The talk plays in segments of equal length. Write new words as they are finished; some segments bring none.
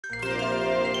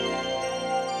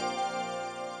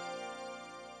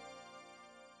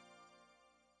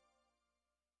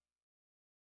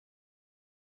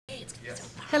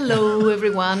Hello,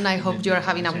 everyone. I hope you're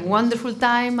having a wonderful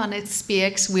time. And at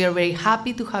SPX, we are very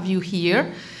happy to have you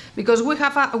here because we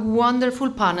have a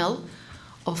wonderful panel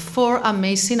of 4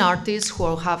 amazing artists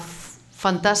who have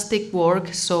fantastic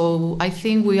work. So I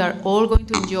think we are all going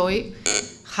to enjoy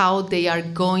how they are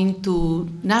going to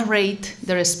narrate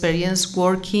their experience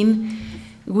working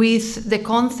with the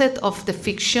concept of the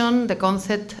fiction, the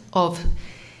concept of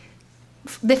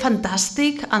the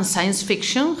fantastic and science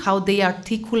fiction, how they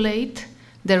articulate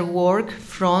their work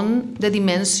from the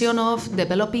dimension of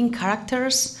developing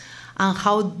characters and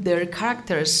how their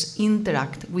characters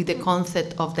interact with the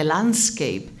concept of the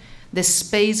landscape, the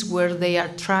space where they are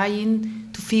trying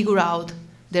to figure out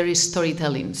their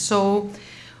storytelling. So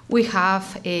we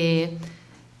have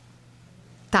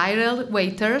Tyrell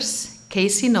Waiters,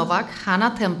 Casey Nowak,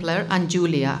 Hannah Templer, and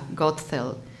Julia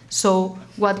Gootzeit. So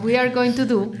what we are going to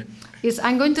do is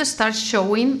I'm going to start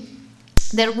showing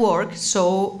their work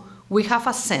so we have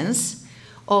a sense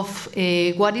of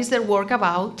what is their work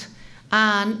about,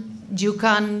 and you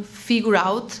can figure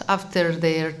out after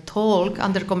their talk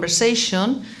and their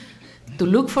conversation to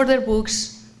look for their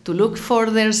books, to look for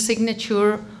their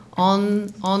signature on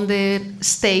the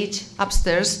stage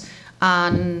upstairs.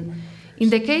 And in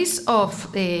the case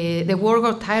of the work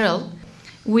of Tyrell,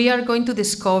 we are going to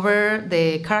discover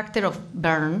the character of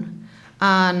Vern.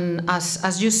 And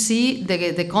as you see,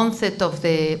 the concept of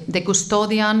the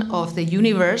Custodian of the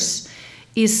Universe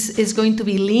is going to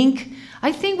be linked,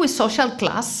 I think, with social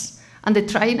class, and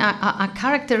a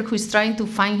character who is trying to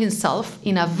find himself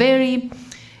in a very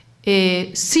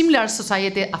similar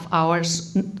society of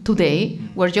ours today,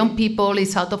 where young people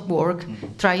is out of work,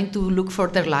 trying to look for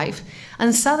their life.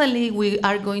 And suddenly we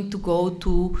are going to go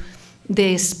to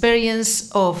the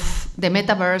experience of the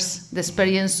metaverse, the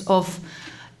experience of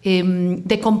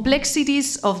the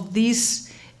complexities of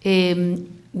this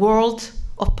world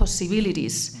of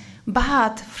possibilities,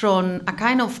 but from a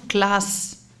kind of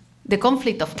class, the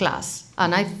conflict of class.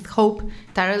 And I hope,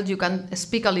 Tyrell, you can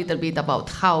speak a little bit about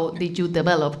how did you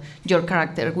develop your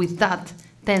character with that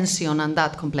tension and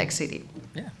that complexity.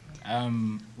 Yeah.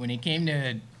 When it came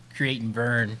to creating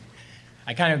Vern,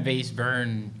 I kind of based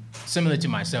Vern similar to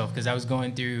myself because I was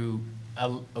going through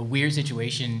a weird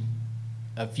situation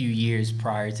a few years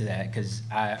prior to that, because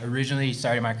I originally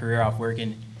started my career off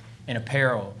working in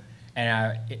apparel, and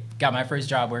I got my first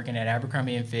job working at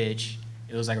Abercrombie & Fitch.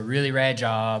 It was like a really rad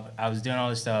job. I was doing all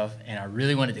this stuff, and I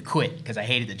really wanted to quit because I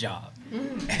hated the job.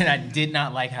 And I did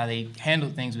not like how they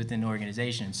handled things within the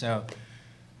organization. So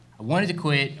I wanted to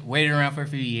quit, waited around for a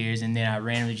few years, and then I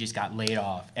randomly just got laid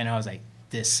off. And I was like,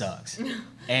 this sucks.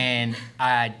 And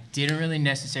I didn't really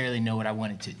necessarily know what I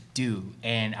wanted to do.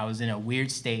 And I was in a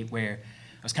weird state where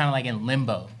I was kind of like in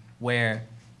limbo, where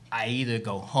I either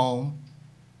go home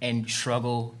and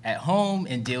struggle at home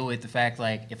and deal with the fact,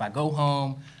 like, if I go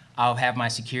home, I'll have my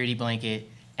security blanket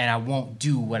and I won't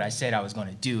do what I said I was going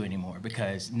to do anymore,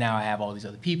 because now I have all these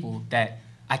other people that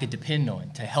I could depend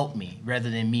on to help me rather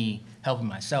than me helping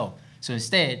myself. So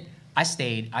instead, I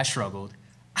stayed, I struggled.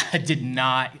 I did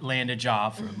not land a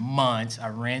job for months. I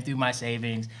ran through my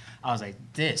savings. I was like,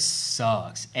 this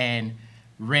sucks. And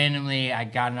randomly, I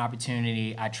got an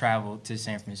opportunity. I traveled to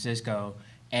San Francisco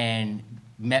and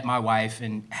met my wife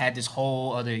and had this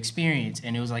whole other experience,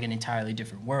 and it was like an entirely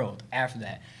different world after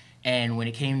that. And when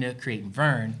it came to creating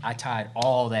Vern, I tied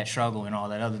all that struggle and all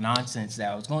that other nonsense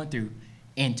that I was going through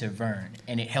into Vern,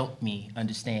 and it helped me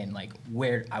understand like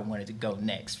where I wanted to go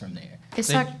next from there.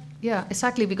 Yeah,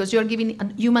 exactly, because you're giving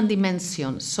a human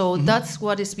dimension. So that's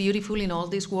what is beautiful in all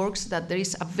these works, that there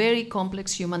is a very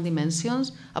complex human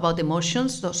dimensions about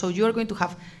emotions. So you're going to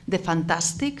have the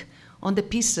fantastic on the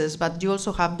pieces, but you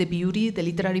also have the beauty, the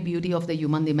literary beauty of the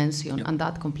human dimension and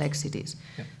that complexities.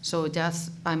 So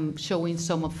just I'm showing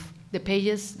some of the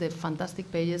pages, the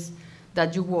fantastic pages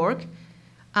that you work.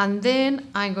 And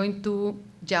then I'm going to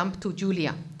jump to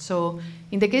Julia. So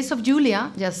in the case of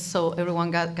Julia, just so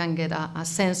everyone can get a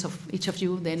sense of each of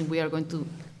you, then we are going to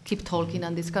keep talking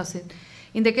and discuss it.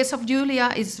 In the case of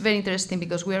Julia, it's very interesting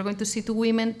because we are going to see 2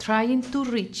 women trying to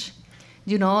reach,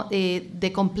 you know, the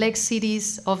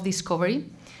complexities of discovery.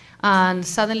 And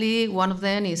suddenly one of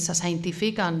them is a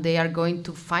scientific, and they are going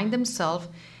to find themselves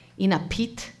in a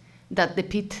pit, that the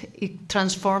pit it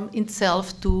transforms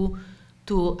itself to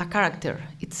a character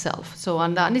itself. So,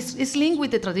 and it's linked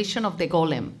with the tradition of the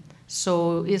golem.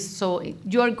 So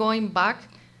you are going back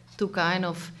to kind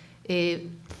of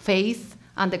faith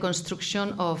and the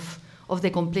construction of the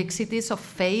complexities of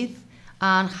faith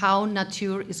and how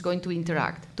nature is going to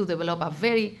interact to develop a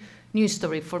very new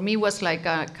story. For me, it was like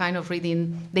a kind of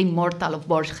reading The Immortal of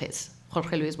Borges,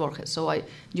 Jorge Luis Borges. So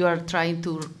you are trying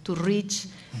to reach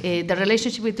the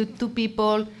relationship with the two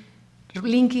people,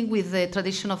 linking with the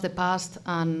tradition of the past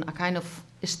and a kind of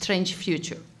strange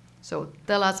future. So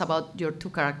tell us about your two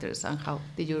characters and how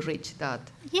did you reach that?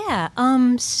 Yeah,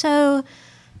 so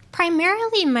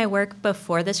primarily my work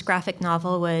before this graphic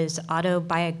novel was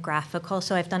autobiographical.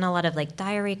 So I've done a lot of like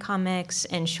diary comics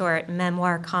and short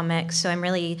memoir comics. So I'm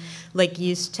really like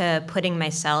used to putting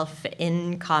myself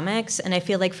in comics. And I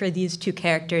feel like for these two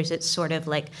characters, it's sort of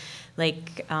like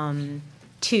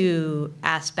two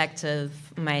aspects of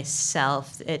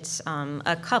myself. It's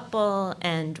a couple,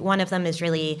 and one of them is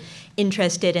really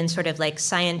interested in sort of like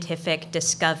scientific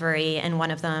discovery, and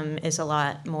one of them is a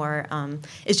lot more,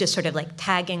 is just sort of like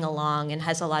tagging along and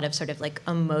has a lot of sort of like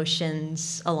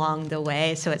emotions along the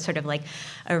way. So it's sort of like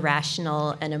a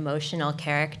rational and emotional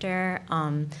character.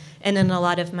 And in a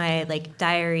lot of my like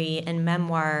diary and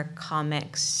memoir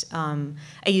comics, I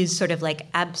use sort of like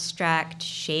abstract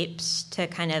shapes to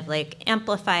kind of like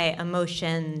amplify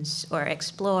emotions or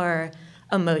explore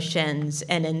emotions.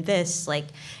 And in this, like,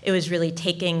 it was really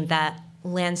taking that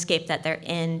landscape that they're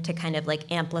in to kind of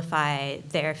like amplify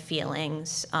their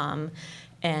feelings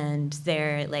and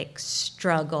their like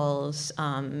struggles,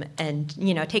 and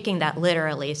you know, taking that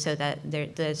literally so that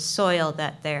the soil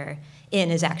that they're in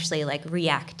is actually like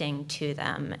reacting to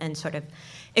them, and sort of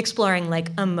exploring like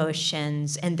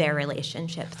emotions and their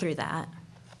relationship through that.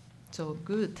 So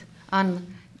good.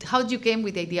 And how did you came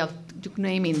with the idea of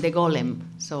naming the golem?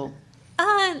 So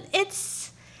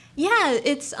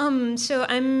so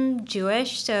I'm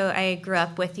Jewish, so I grew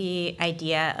up with the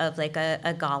idea of like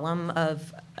a golem,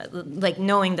 of like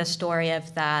knowing the story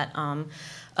of that,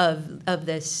 of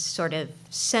this sort of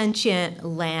sentient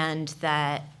land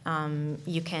that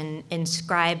you can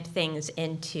inscribe things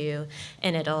into,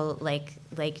 and it'll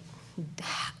like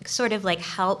sort of like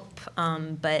help,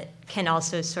 but can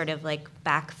also sort of like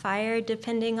backfire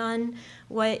depending on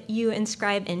what you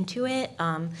inscribe into it.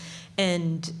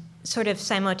 And sort of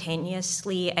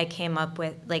simultaneously, I came up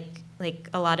with like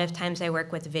a lot of times I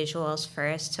work with visuals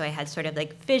first, so I had sort of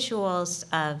like visuals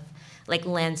of like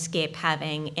landscape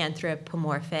having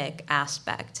anthropomorphic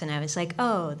aspects, and I was like,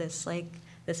 oh, this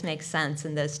makes sense,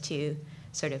 and those two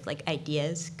sort of like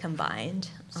ideas combined.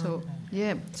 So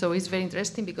yeah, so it's very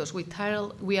interesting because with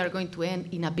Tyrell we are going to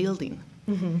end in a building.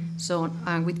 Mm-hmm. So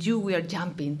and with you we are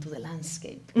jumping to the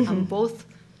landscape, mm-hmm. and both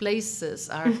places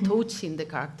are mm-hmm. touching the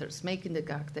characters, making the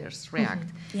characters react.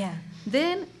 Mm-hmm. Yeah.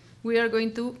 Then we are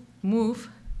going to move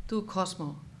to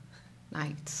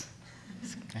Cosmoknights.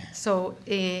 So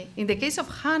in the case of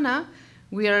Hannah,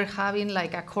 we are having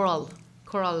like a choral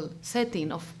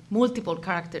setting of multiple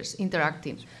characters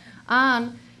interacting.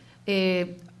 And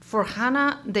for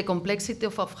Hannah, the complexity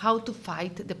of how to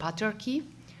fight the patriarchy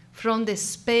from the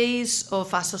space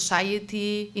of a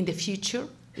society in the future.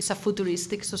 It's a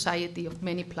futuristic society of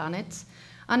many planets.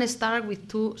 And start with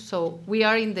two, so we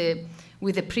are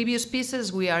with the previous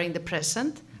pieces, we are in the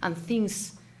present, and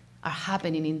things are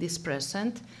happening in this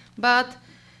present. But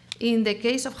in the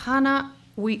case of Hannah,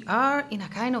 we are in a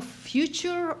kind of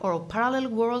future or parallel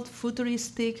world,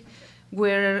 futuristic,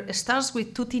 where it starts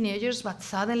with two teenagers, but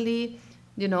suddenly,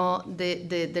 you know,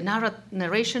 the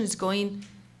narration is going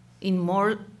in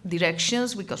more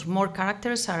directions because more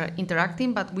characters are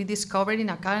interacting, but we discover in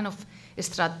a kind of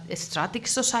stratic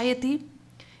society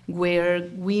where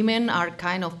women are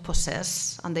kind of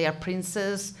possessed and they are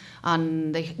princes,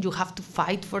 and you have to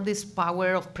fight for this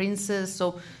power of princes.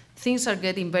 So things are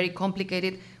getting very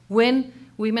complicated when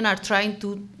women are trying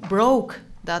to break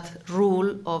that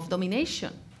rule of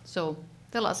domination. So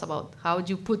tell us about how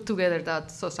you put together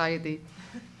that society.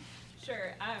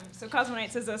 Sure. So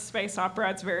Cosmoknights is a space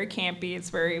opera. It's very campy. It's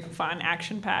very fun,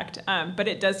 action-packed. But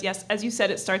it does, yes, as you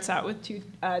said, it starts out with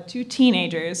two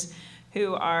teenagers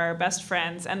who are best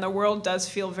friends, and the world does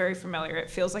feel very familiar. It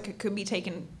feels like it could be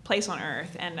taking place on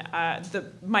Earth. And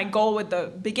my goal with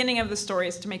the beginning of the story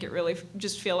is to make it really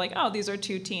just feel like, oh, these are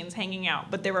two teens hanging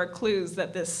out. But there are clues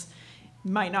that this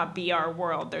might not be our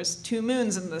world. There's two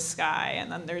moons in the sky,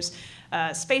 and then there's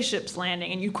spaceships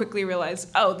landing, and you quickly realize,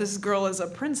 oh, this girl is a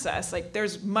princess. Like,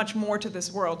 there's much more to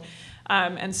this world.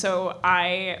 And so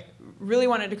I really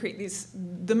wanted to create these.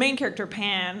 The main character,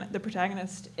 Pan, the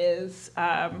protagonist, is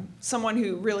someone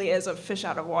who really is a fish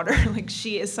out of water. Like,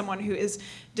 she is someone who is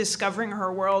discovering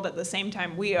her world at the same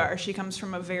time we are. She comes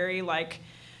from a very, like,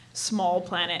 small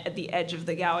planet at the edge of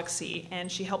the galaxy,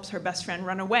 and she helps her best friend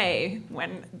run away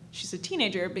when she's a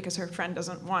teenager because her friend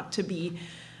doesn't want to be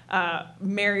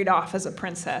married off as a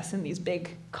princess in these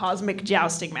big cosmic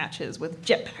jousting matches with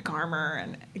jetpack armor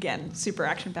and, again, super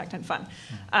action-packed and fun.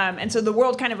 And so the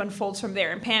world kind of unfolds from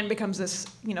there, and Pan becomes this,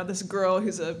 this girl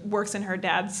who's works in her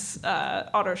dad's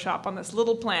auto shop on this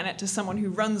little planet to someone who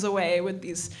runs away with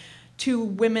these 2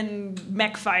 women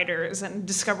mech fighters and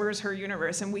discovers her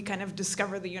universe, and we kind of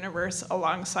discover the universe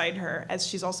alongside her as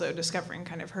she's also discovering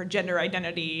kind of her gender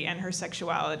identity and her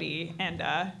sexuality, and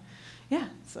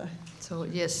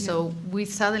So we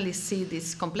suddenly see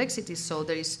these complexities. So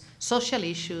there is social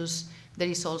issues, there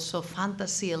is also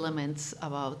fantasy elements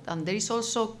and there is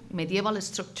also medieval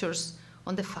structures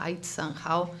on the fights and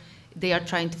how they are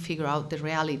trying to figure out the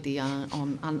reality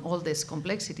on all these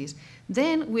complexities.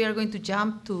 Then we are going to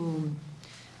jump to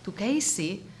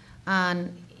Casey,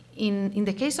 and in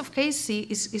the case of Casey,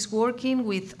 is working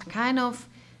with a kind of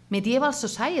medieval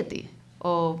society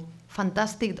or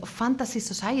fantasy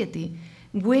society,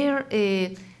 where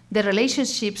the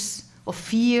relationships of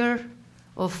fear,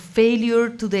 of failure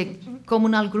to the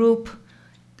communal group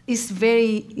is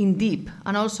very in deep,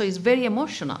 and also is very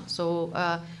emotional. So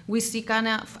we see kind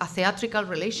of a theatrical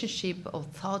relationship of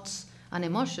thoughts and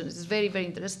emotions. It's very, very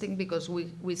interesting because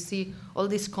we see all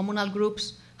these communal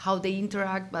groups, how they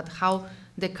interact, but how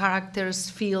the characters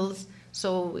feel.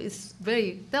 So it's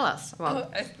tell us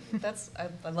about.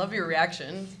 I love your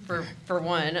reaction for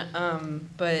one,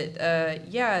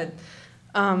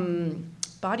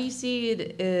 Bodyseed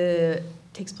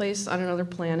takes place on another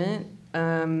planet,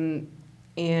 and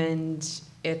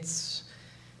it's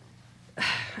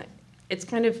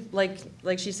kind of like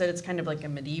she said, it's kind of like a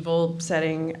medieval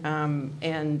setting,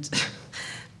 and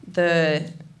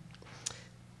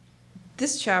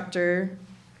this chapter.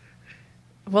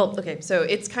 Well, okay, so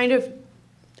it's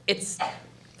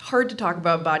hard to talk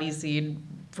about Bodyseed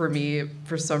for me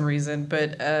for some reason,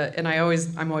 but and I'm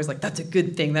always like, that's a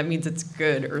good thing, that means it's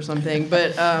good or something,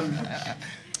 but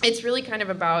it's really kind of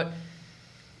about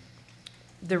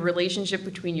the relationship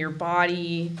between your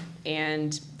body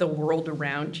and the world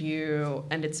around you,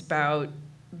 and it's about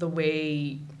the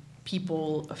way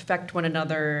people affect one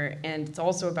another, and it's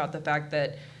also about the fact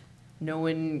that no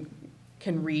one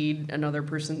can read another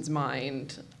person's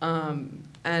mind,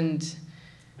 and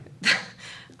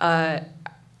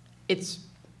it's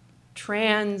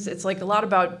trans. It's like a lot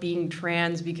about being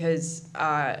trans because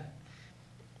I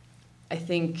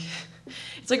think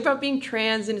it's like about being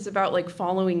trans, and it's about like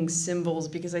following symbols,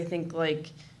 because I think like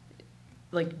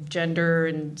gender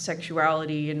and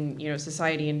sexuality and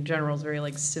society in general is very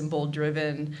like symbol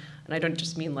driven, and I don't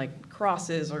just mean like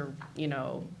crosses or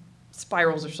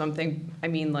spirals or something. I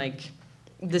mean like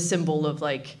the symbol of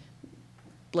like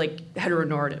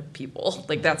heteronormative people,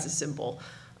 like that's a symbol.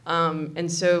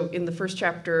 And so in the first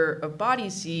chapter of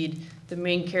Bodyseed, the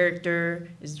main character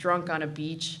is drunk on a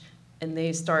beach and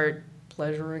they start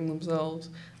pleasuring themselves,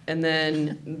 and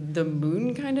then the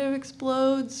moon kind of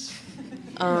explodes,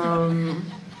 and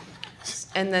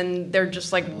then they're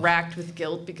just like racked with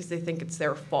guilt because they think it's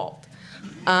their fault.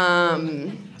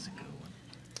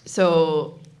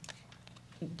 So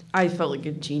I felt like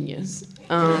a genius.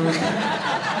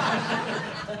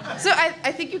 So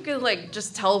I think you could like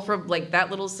just tell from like that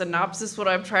little synopsis what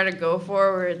I'm trying to go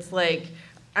for, where it's like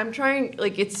I'm trying,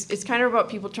 like it's kind of about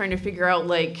people trying to figure out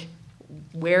like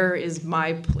where is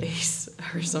my place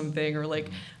or something, or like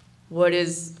what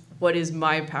is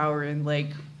my power, and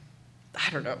like I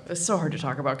don't know, it's so hard to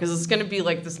talk about because it's going to be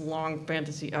like this long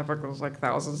fantasy epic with like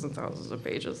thousands and thousands of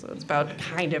pages, so it's about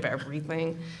kind of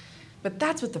everything. But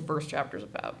that's what the first chapter is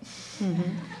about. Mm-hmm.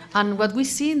 And what we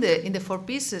see in the 4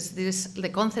 pieces, there's the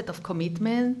concept of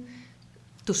commitment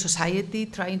to society,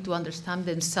 trying to understand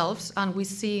themselves, and we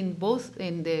see in both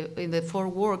in the 4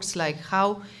 works like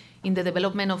how in the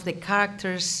development of the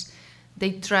characters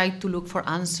they try to look for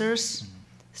answers.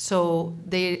 So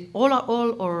they all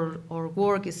our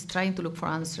work is trying to look for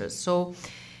answers. So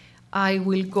I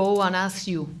will go and ask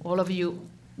you, all of you,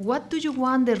 what do you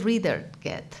want the reader to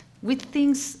get? Which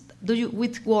things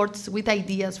which words, which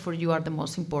ideas for you are the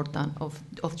most important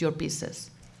of your pieces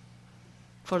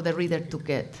for the reader to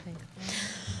get?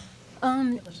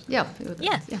 Yeah.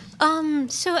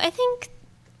 So I think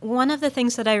one of the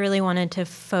things that I really wanted to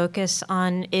focus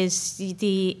on is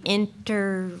the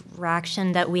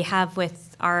interaction that we have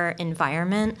with our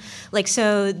environment. Like,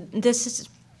 so this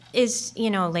is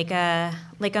like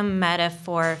a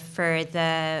metaphor for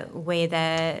the way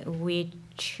that we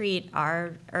treat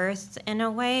our Earth in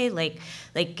a way, like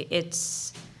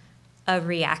it's a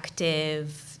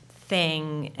reactive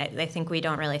thing. I think we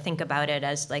don't really think about it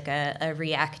as like a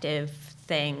reactive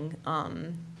thing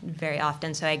very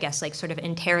often. So I guess like sort of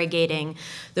interrogating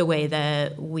the way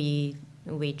that we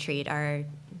treat our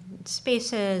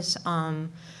spaces.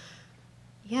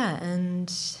 Yeah,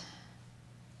 and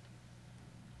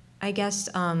I guess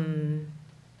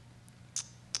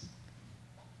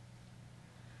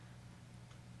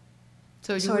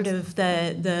So sort of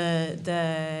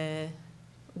the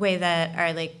way that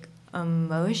our like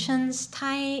emotions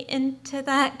tie into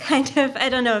that kind of, I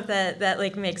don't know if that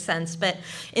like makes sense, but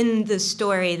in the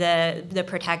story, the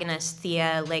protagonist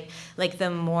Thea, like the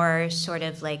more sort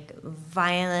of like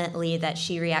violently that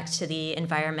she reacts to the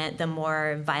environment, the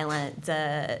more violent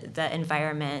the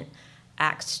environment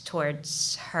acts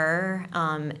towards her,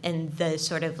 and the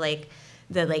sort of like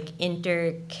the like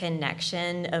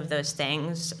interconnection of those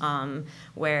things,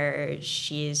 where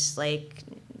she's like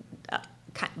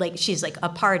she's like a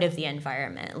part of the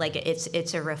environment, like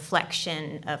it's a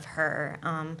reflection of her,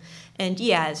 and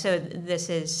yeah. So this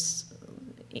is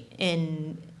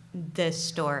in this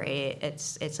story.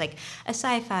 It's like a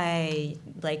sci-fi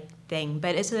like thing,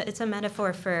 but it's a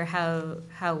metaphor for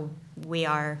how we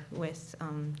are with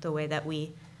the way that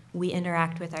we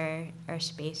interact with our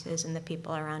spaces and the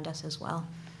people around us as well.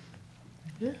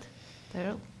 Good.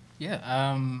 Tyrell?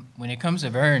 Yeah, when it comes to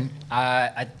Vern,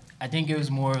 I think it was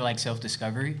more like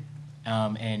self-discovery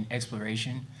and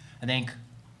exploration. I think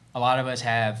a lot of us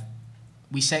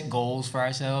we set goals for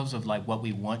ourselves of like what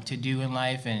we want to do in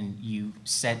life, and you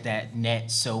set that net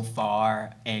so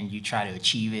far and you try to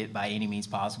achieve it by any means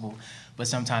possible. But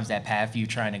sometimes that path you're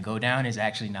trying to go down is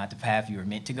actually not the path you were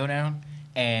meant to go down.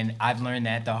 And I've learned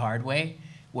that the hard way,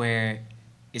 where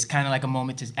it's kind of like a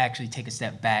moment to actually take a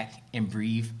step back and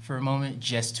breathe for a moment,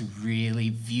 just to really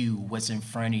view what's in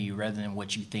front of you rather than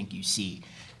what you think you see.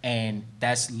 And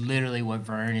that's literally what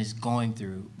Vern is going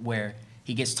through, where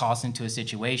he gets tossed into a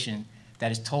situation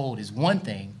that is told is one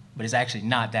thing, but it's actually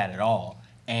not that at all.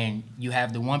 And you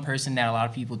have the one person that a lot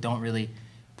of people don't really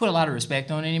put a lot of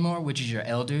respect on anymore, which is your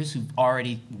elders, who've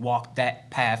already walked that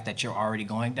path that you're already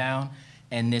going down.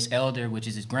 And this elder, which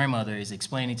is his grandmother, is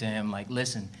explaining to him, like,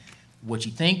 listen, what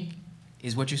you think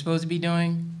is what you're supposed to be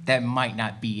doing, that might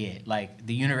not be it. Like,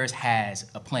 the universe has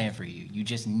a plan for you. You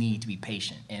just need to be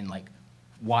patient and, like,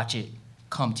 watch it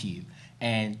come to you.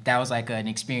 And that was, like, an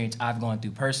experience I've gone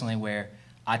through personally, where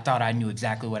I thought I knew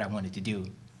exactly what I wanted to do.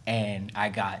 And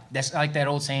that's like that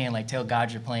old saying, like, tell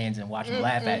God your plans and watch him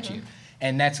laugh at you.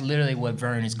 And that's literally what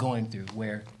Vern is going through,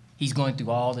 where he's going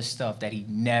through all the stuff that he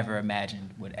never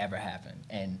imagined would ever happen.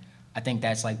 And I think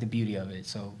that's, like, the beauty of it.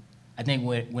 So I think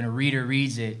when a reader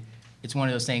reads it, it's one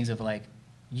of those things of, like,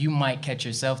 you might catch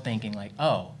yourself thinking, like,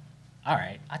 oh, all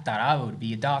right, I thought I would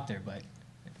be a doctor, but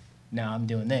now I'm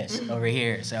doing this over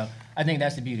here. So I think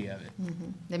that's the beauty of it.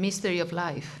 Mm-hmm. The mystery of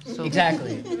life. So.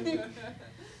 Exactly.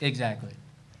 Exactly.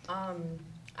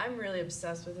 I'm really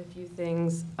obsessed with a few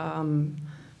things.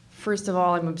 First of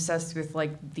all, I'm obsessed with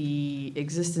like the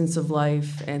existence of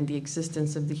life and the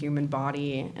existence of the human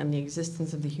body and the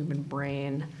existence of the human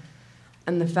brain,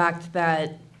 and the fact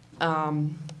that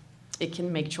it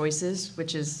can make choices,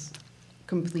 which is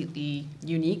completely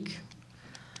unique.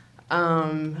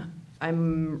 I'm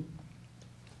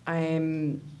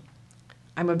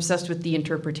obsessed with the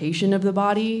interpretation of the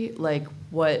body, like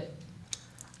what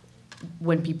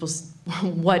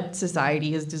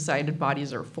society has decided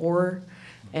bodies are for,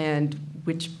 and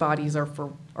which bodies are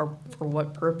for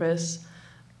what purpose,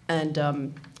 and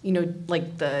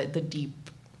like the deep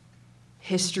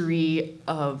history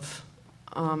of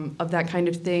that kind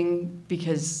of thing,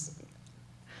 because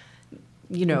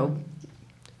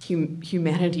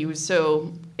humanity was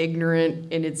so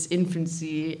ignorant in its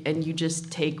infancy, and you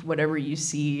just take whatever you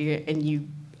see and you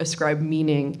ascribe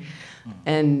meaning,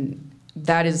 and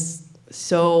that is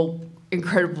so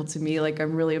incredible to me. Like,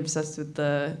 I'm really obsessed with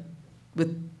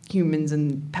humans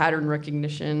and pattern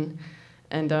recognition,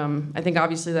 and I think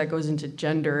obviously that goes into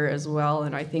gender as well.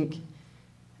 And I think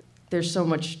there's so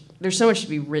much to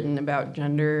be written about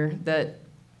gender that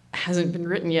hasn't been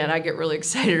written yet. I get really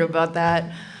excited about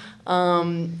that,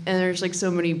 and there's like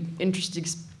so many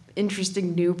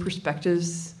interesting new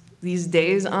perspectives these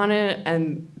days on it,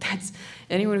 and that's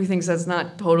anyone who thinks that's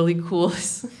not totally cool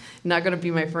is not going to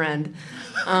be my friend.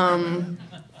 And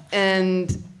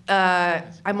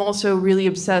I'm also really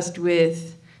obsessed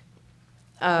with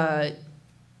the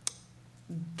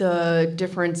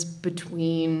difference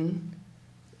between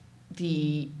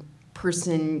the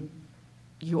person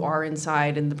you are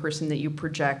inside and the person that you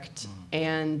project,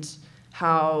 and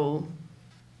how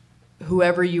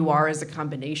whoever you are is a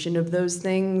combination of those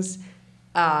things,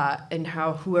 and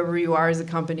how whoever you are is a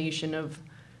combination of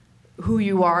who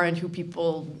you are and who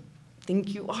people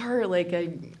think you are. Like,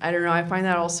 I don't know, I find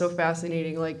that all so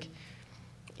fascinating. Like,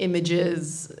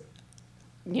 images,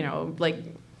 like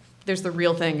there's the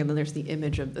real thing and then there's the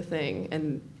image of the thing,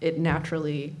 and it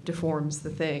naturally deforms the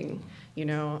thing. You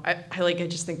know, I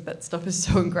just think that stuff is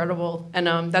so incredible,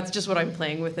 and that's just what I'm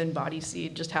playing with in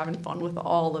Bodyseed, just having fun with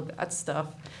all of that stuff.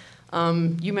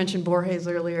 You mentioned Borges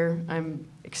earlier. I'm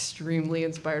extremely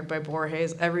inspired by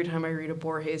Borges. Every time I read a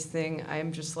Borges thing,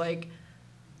 I'm just like,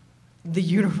 the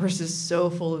universe is so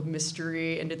full of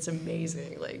mystery and it's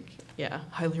amazing. Like, yeah,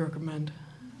 highly recommend.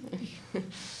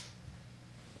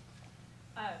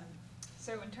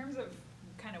 So in terms of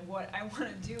kind of what I want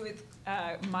to do with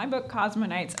my book,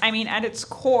 Cosmoknights, I mean, at its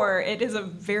core, it is a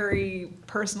very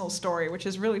personal story, which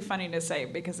is really funny to say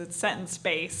because it's set in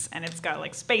space and it's got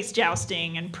like space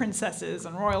jousting and princesses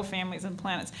and royal families and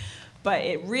planets. But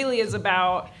it really is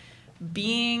about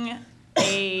being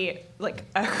a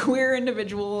queer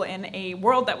individual in a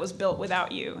world that was built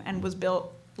without you and was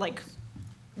built like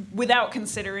without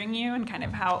considering you, and kind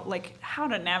of how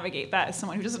to navigate that as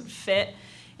someone who doesn't fit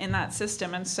in that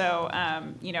system. And so,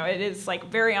 you know, it is like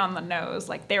very on the nose.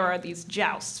 Like, there are these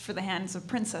jousts for the hands of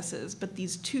princesses, but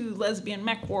these two lesbian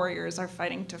mech warriors are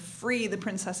fighting to free the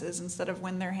princesses instead of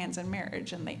win their hands in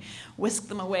marriage, and they whisk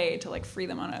them away to like free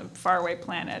them on a faraway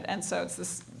planet. And so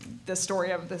it's the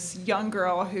story of this young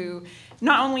girl who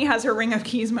not only has her Ring of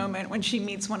Keys moment when she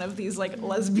meets one of these like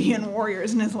lesbian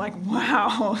warriors and is like,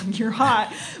 wow, you're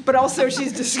hot, but also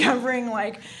she's discovering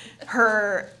like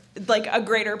her like a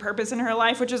greater purpose in her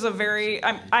life, which is a very,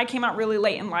 I came out really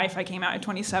late in life. I came out at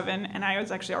 27 and I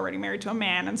was actually already married to a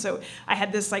man. And so I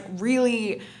had this like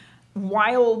really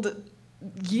wild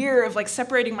year of like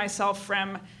separating myself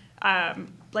from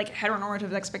like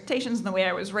heteronormative expectations and the way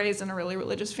I was raised in a really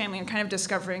religious family, and kind of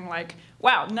discovering like,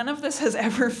 wow, none of this has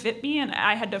ever fit me. And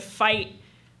I had to fight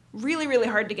really, really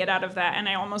hard to get out of that. And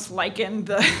I almost likened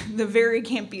the very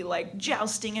campy like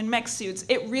jousting in mech suits.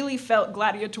 It really felt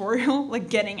gladiatorial, like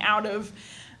getting out of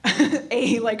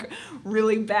a like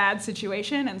really bad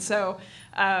situation. And so,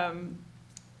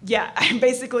 yeah,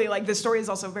 basically like the story is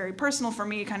also very personal for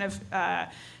me, kind of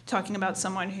talking about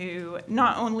someone who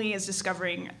not only is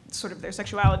discovering sort of their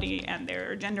sexuality and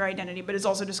their gender identity, but is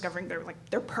also discovering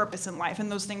their purpose in life.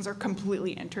 And those things are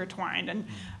completely intertwined.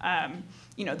 And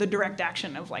you know, the direct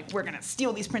action of like, we're gonna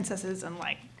steal these princesses and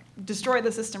like destroy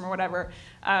the system or whatever.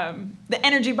 The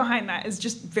energy behind that is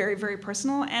just very, very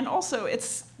personal. And also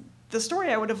it's the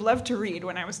story I would have loved to read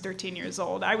when I was 13 years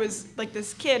old. I was like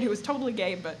this kid who was totally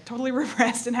gay, but totally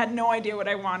repressed and had no idea what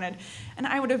I wanted. And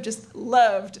I would have just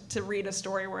loved to read a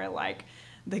story where like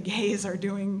the gays are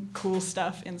doing cool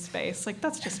stuff in space. Like,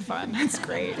 that's just fun. It's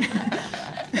great.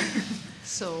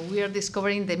 So we are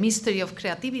discovering the mystery of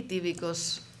creativity,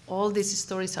 because all these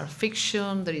stories are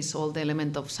fiction. There is all the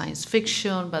element of science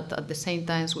fiction, but at the same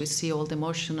time we see all the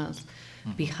emotions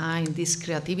behind this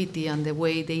creativity and the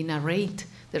way they narrate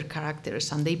their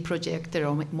characters and they project their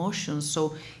own emotions.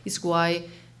 So it's why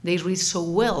they read so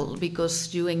well,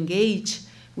 because you engage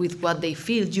with what they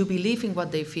feel, you believe in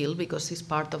what they feel, because it's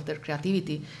part of their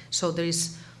creativity. So there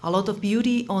is a lot of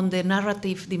beauty on the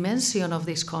narrative dimension of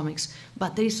these comics,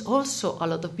 but there is also a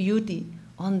lot of beauty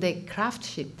on the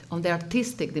craftsmanship, on the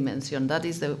artistic dimension. That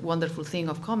is the wonderful thing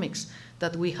of comics,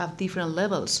 that we have different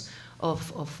levels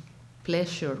of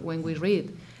pleasure when we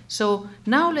read. So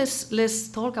now let's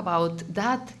talk about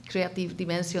that creative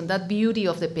dimension, that beauty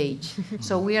of the page.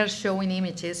 So we are showing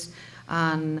images,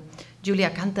 and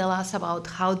Julia can tell us about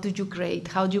how do you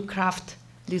craft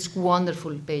these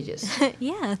wonderful pages.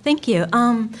 Yeah, thank you.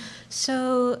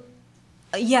 So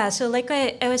like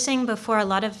I was saying before, a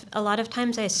lot of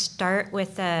times I start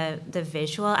with the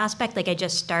visual aspect. Like, I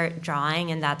just start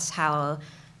drawing, and that's how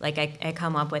like I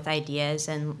come up with ideas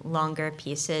and longer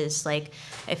pieces. Like,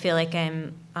 I feel like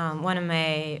I'm one of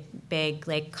my big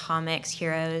like comics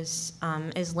heroes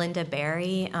is Linda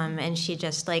Barry, and she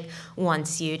just like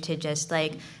wants you to just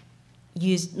like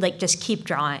just keep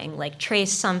drawing, like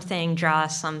trace something, draw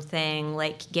something,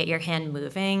 like get your hand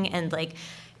moving, and like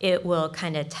it will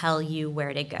kind of tell you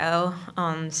where to go.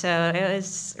 So it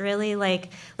was really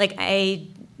like I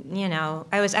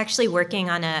was actually working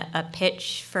on a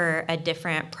pitch for a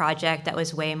different project that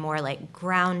was way more like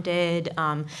grounded,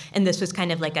 and this was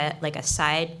kind of like a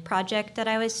side project that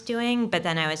I was doing. But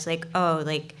then I was like, oh,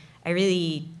 like I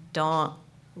really don't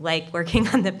like working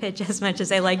on the pitch as much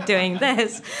as I like doing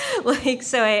this. Like,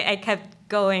 so I kept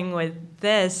going with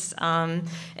this, and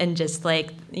just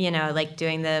like, like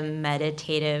doing the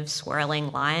meditative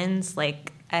swirling lines.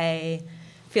 Like, I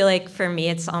feel like for me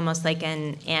it's almost like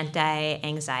an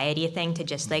anti-anxiety thing to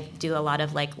just like do a lot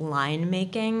of like line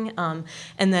making, and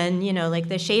then like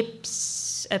the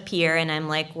shapes appear and I'm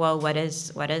like, well, what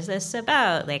is this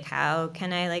about? Like, how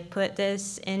can I like put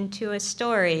this into a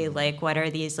story? Like, what are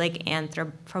these like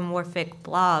anthropomorphic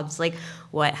blobs? Like,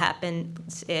 what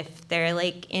happens if they're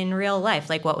like in real life?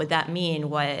 Like, what would that mean?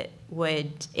 What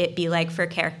would it be like for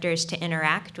characters to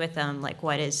interact with them? Like,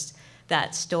 what is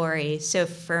that story? So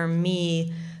for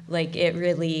me, like, it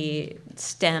really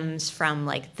stems from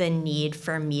like the need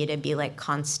for me to be like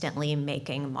constantly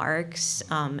making marks,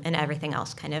 and everything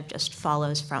else kind of just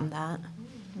follows from that.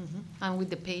 Mm-hmm. And with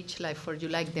the page, like for you,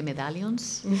 like the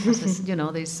medallions, because,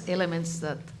 there's elements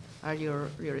that are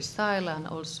your style, and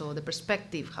also the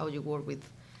perspective, how you work with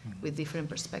different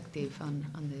perspective on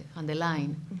the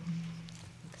line.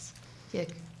 Yeah,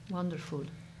 wonderful.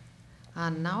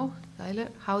 And now, Tyler,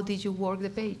 how did you work the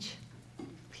page?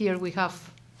 Here we have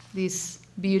this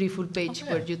beautiful page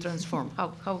where you transform.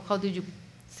 How did you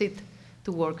sit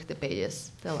to work the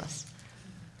pages? Tell us.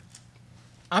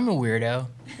 I'm a weirdo.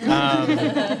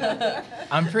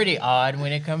 I'm pretty odd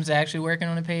when it comes to actually working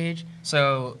on a page.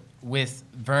 So with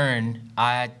Vern,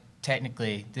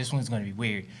 this one's going to be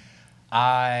weird.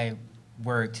 I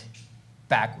worked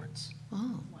backwards.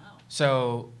 Oh. Wow.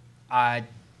 So I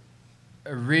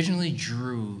originally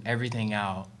drew everything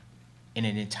out in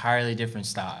an entirely different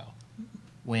style.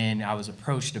 When I was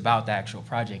approached about the actual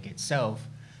project itself,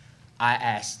 I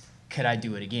asked, could I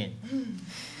do it again?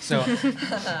 So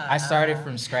I started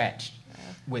from scratch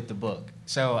with the book.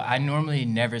 So I normally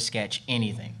never sketch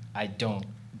anything. I don't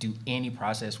do any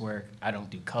process work. I don't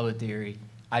do color theory.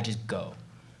 I just go.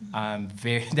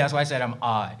 That's why I said I'm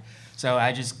odd. So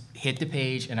I just hit the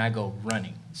page and I go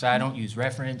running. So I don't use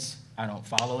reference. I don't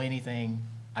follow anything.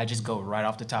 I just go right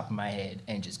off the top of my head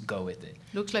and just go with it.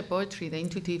 Looks like poetry, the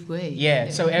intuitive way. Yeah,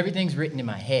 so everything's written in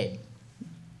my head.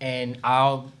 And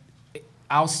I'll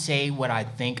say what I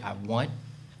think I want,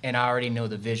 and I already know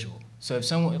the visual. So if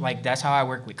someone, like, that's how I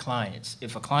work with clients.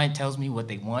 If a client tells me what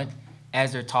they want,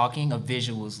 as they're talking, a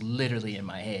visual is literally in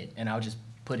my head, and I'll just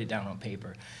put it down on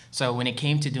paper. So when it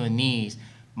came to doing these,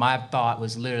 my thought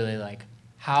was literally like,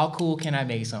 how cool can I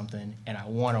make something? And I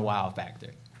want a wow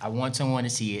factor. I want someone to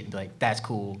see it and be like, that's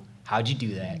cool. How'd you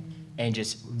do that? And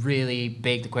just really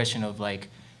beg the question of like,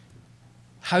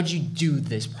 how'd you do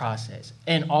this process?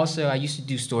 And also, I used to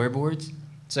do storyboards.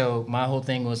 So my whole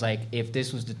thing was like, if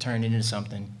this was to turn into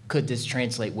something, could this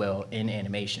translate well in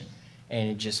animation?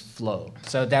 And it just flow.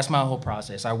 So that's my whole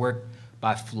process. I work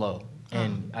by flow,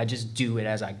 and I just do it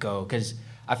as I go. Because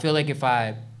I feel like if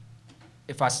I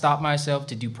stop myself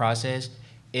to do process,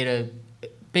 it'll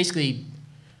basically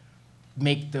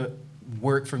make the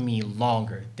work for me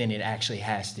longer than it actually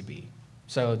has to be.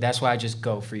 So that's why I just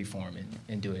go free form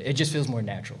and do it. It just feels more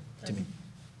natural to me.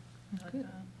 Good.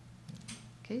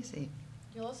 Casey.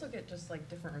 You'll also get just like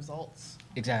different results.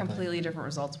 Exactly. Completely different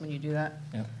results when you do that.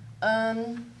 Yeah.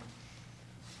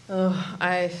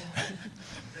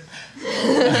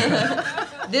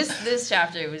 This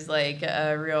chapter was like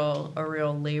a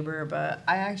real labor, but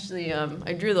I actually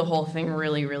I drew the whole thing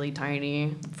really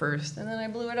tiny first, and then I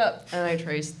blew it up and I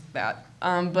traced that.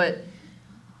 But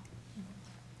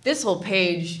this whole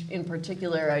page in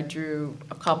particular, I drew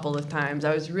a couple of times.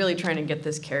 I was really trying to get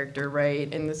this character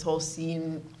right and this whole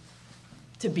scene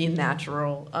to be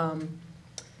natural.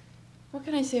 What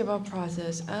can I say about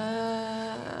process?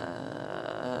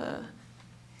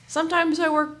 Sometimes I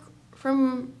work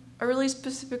from a really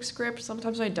specific script.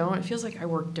 Sometimes I don't. It feels like I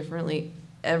work differently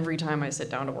every time I sit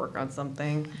down to work on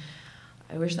something.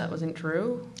 I wish that wasn't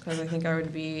true, because I think I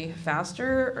would be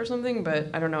faster or something, but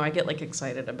I don't know. I get like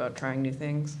excited about trying new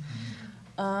things.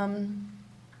 But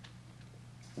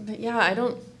yeah,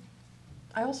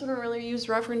 I also don't really use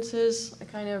references. I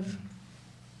kind of,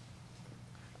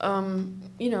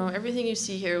 everything you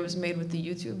see here was made with the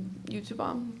YouTube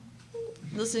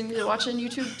watching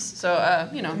YouTubes. So,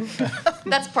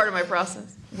 that's part of my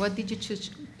process. What did you choose,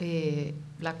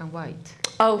 black and white?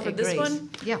 Oh, for this grays. one?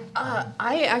 Yeah.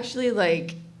 I actually,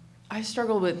 I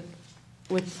struggle with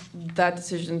that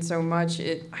decision so much.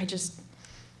 If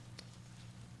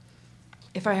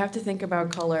I have to think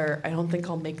about color, I don't think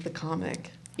I'll make the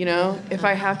comic. If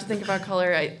I have to think about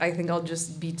color, I think I'll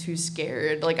just be too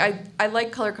scared. I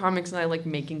like color comics and I like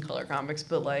making color comics,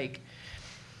 but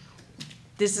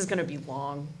this is gonna be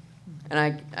long,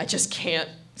 and I just can't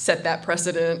set that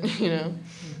precedent, Mm-hmm.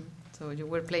 So you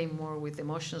were playing more with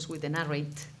emotions, with the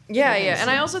narrate. Yeah, and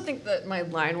I also think that my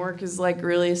line work is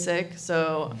really sick,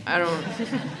 so I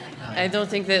don't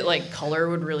think that color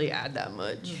would really add that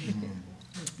much.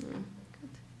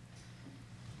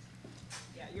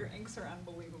 Yeah, your ink comics are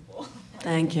unbelievable.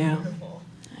 Thank you. Beautiful.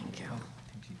 Thank you.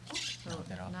 So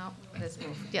now let's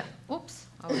move. Yeah. Oops.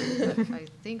 I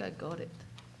think I got it.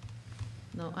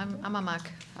 No, I'm a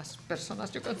Mac person,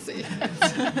 as you can see.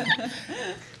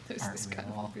 There's this kind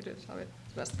of computer. A ver,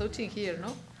 was touching here,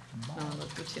 no? No, not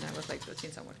touching. I was like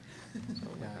touching somewhere. So,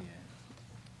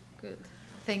 good.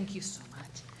 Thank you so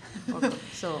much. Okay,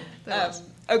 so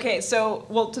okay, so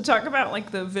well, to talk about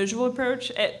like the visual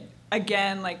approach,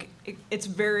 again, like it's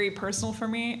very personal for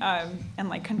me, and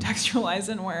like contextualize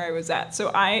in where I was at.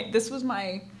 So this was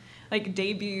my like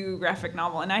debut graphic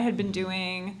novel, and I had been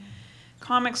doing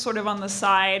comics sort of on the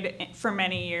side for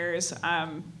many years,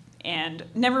 and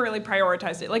never really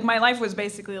prioritized it. Like my life was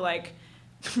basically like,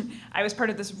 I was part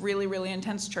of this really, really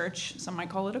intense church. Some might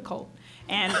call it a cult.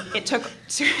 And it took,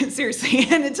 seriously,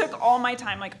 and it took all my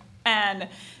time. Like, and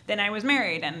then I was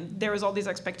married, and there was all these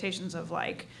expectations of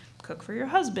like, cook for your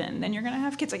husband, then you're gonna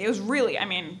have kids. Like it was really, I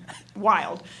mean,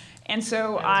 wild. And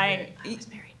so I was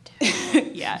married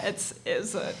too. Yeah, it's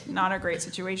not a great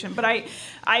situation. But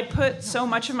I put so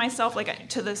much of myself like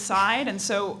to the side, and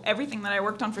so everything that I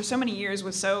worked on for so many years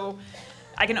was so,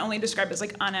 I can only describe as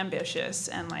like unambitious.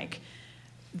 And like,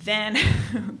 then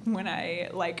when I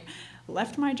like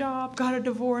left my job, got a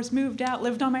divorce, moved out,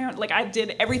 lived on my own, like I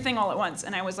did everything all at once,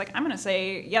 and I was like, I'm gonna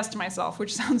say yes to myself,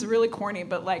 which sounds really corny,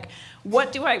 but like,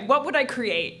 what would I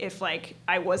create if like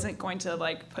I wasn't going to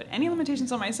like put any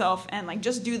limitations on myself and like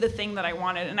just do the thing that I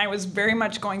wanted? And I was very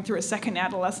much going through a second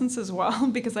adolescence as well,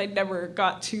 because I never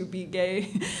got to be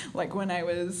gay like when I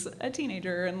was a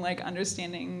teenager and like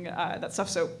understanding that stuff.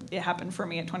 So it happened for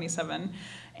me at 27,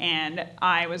 and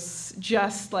I was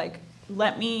just like,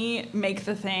 let me make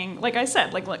the thing, like I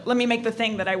said, like let me make the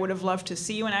thing that I would have loved to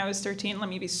see when I was 13. Let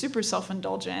me be super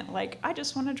self-indulgent. Like, I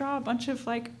just want to draw a bunch of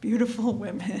like beautiful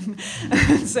women.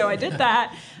 So I did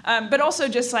that. But also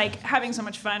just like having so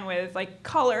much fun with like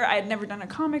color. I had never done a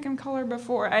comic in color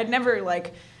before. I had never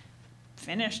like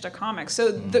finished a comic.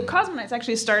 So the Cosmoknights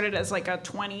actually started as like a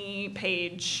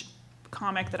 20-page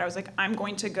comic that I was like, I'm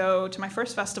going to go to my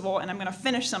first festival and I'm going to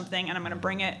finish something and I'm going to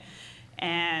bring it.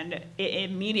 And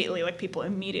it immediately, like people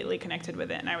immediately connected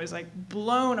with it, and I was like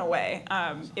blown away.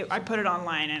 I put it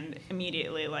online, and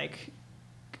immediately like,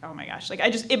 oh my gosh, like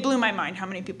it blew my mind how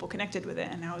many people connected with it,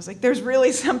 and I was like, there's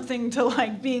really something to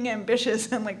like being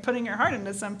ambitious and like putting your heart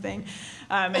into something,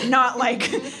 and not like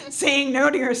saying no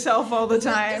to yourself all the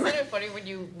time. Isn't it funny when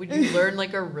you learn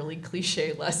like a really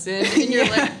cliche lesson and you're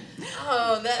like,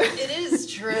 oh, that it is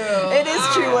true. It is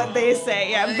true what they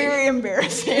say. Yeah, very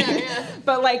embarrassing. Yeah.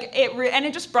 But like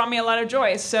it just brought me a lot of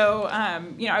joy. So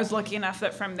I was lucky enough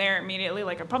that from there immediately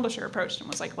like a publisher approached and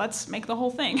was like, let's make the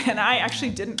whole thing. And I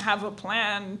actually didn't have a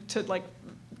plan to like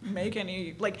make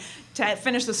any like to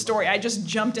finish the story. I just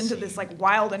jumped into this like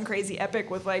wild and crazy epic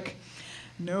with like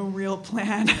no real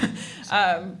plan,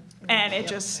 and it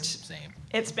just.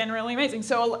 It's been really amazing.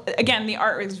 So again, the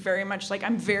art is very much like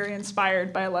I'm very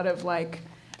inspired by a lot of like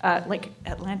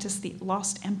Atlantis, the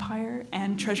Lost Empire,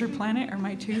 and Treasure Planet are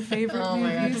my two favorite movies. Oh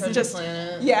my God, Treasure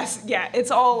Planet. Yes, yeah.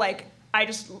 It's all like I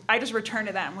just returned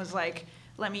to that and was like,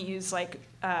 let me use like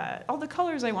all the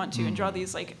colors I want to and draw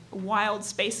these like wild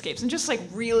spacescapes and just like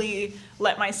really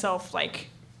let myself like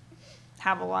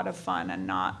have a lot of fun and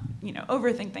not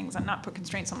overthink things and not put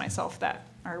constraints on myself that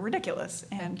are ridiculous.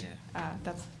 And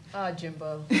that's.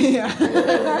 Jimbo. Yeah,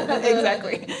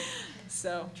 exactly.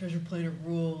 So Treasure Planet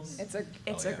rules. It's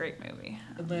a great movie.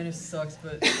 Atlantis sucks,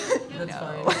 but that's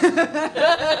fine.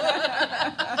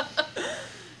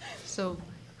 So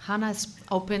Hannah's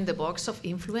opened the box of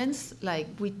influence. Like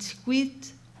which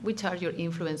are your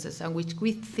influences, and which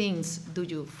things do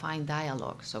you find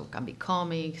dialogue? So it can be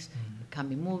comics, can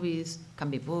be movies, can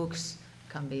be books,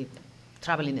 can be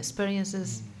traveling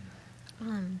experiences.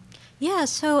 Yeah,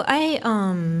 so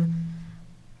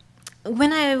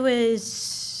when I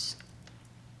was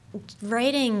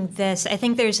writing this, I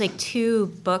think there's like two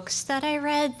books that I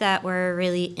read that were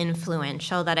really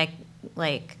influential that I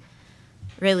like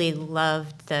really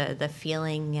loved the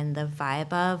feeling and the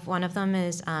vibe of. One of them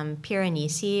is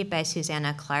Piranesi by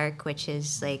Susanna Clarke, which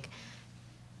is like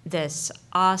this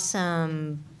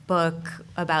awesome book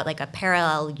about like a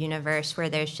parallel universe where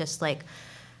there's just like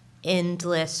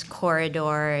endless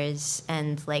corridors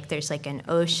and like there's like an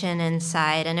ocean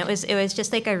inside, and it was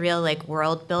just like a real like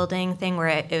world building thing where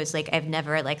it was like I've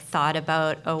never like thought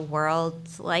about a world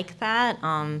like that,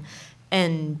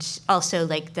 and also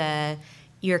like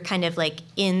you're kind of like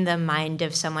in the mind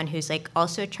of someone who's like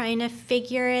also trying to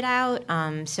figure it out,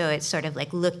 so it's sort of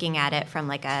like looking at it from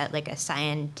like a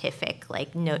scientific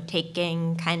like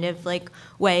note-taking kind of like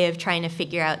way of trying to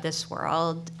figure out this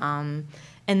world.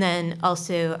 And then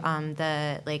also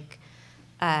the like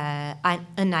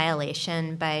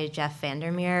Annihilation by Jeff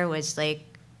Vandermeer was like,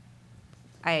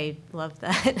 I love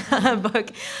that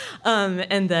book,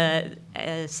 and the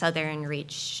Southern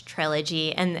Reach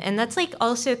trilogy, and that's like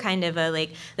also kind of a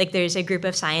like there's a group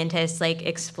of scientists like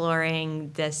exploring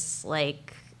this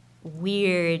like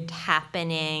weird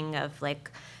happening of like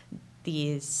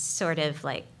these sort of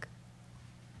like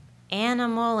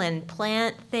animal and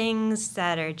plant things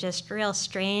that are just real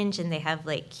strange, and they have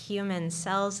like human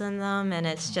cells in them, and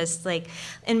it's just like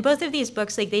in both of these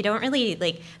books like they don't really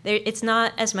like it's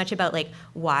not as much about like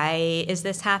why is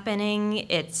this happening,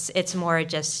 it's more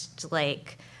just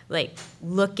like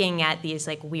looking at these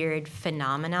like weird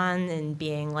phenomenon and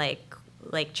being like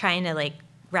trying to like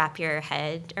wrap your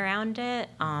head around it,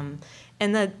 and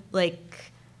the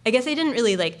like I guess I didn't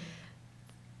really like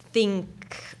think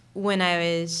when I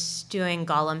was doing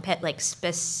Golem Pit, like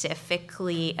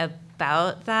specifically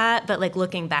about that, but like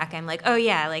looking back, I'm like, oh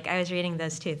yeah, like I was reading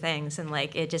those two things, and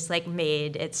like it just like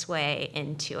made its way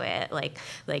into it,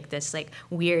 like this like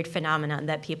weird phenomenon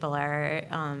that people are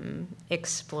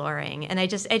exploring, and I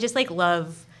just like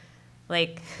love.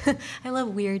 Like, I love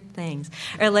weird things,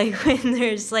 or like when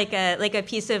there's like a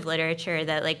piece of literature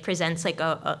that like presents like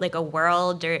a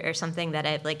world or something that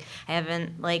I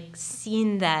haven't like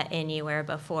seen that anywhere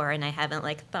before, and I haven't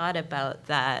like thought about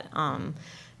that,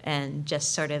 and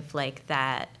just sort of like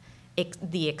that,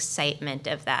 the excitement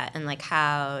of that, and like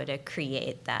how to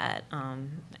create that,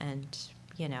 and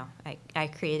you know, I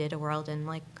created a world, and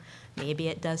like maybe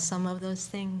it does some of those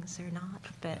things or not,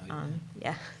 but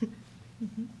yeah.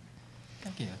 Mm-hmm.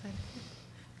 Thank you.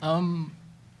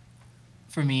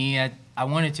 For me, I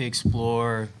wanted to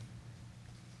explore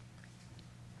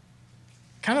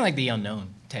kind of like the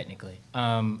unknown, technically.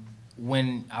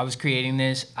 When I was creating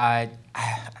this, I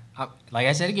like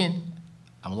I said again,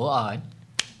 I'm a little odd.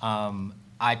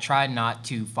 I tried not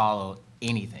to follow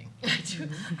anything.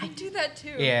 I do that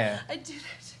too. Yeah. I do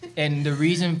that too. And the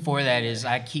reason for that is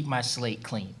I keep my slate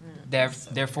clean.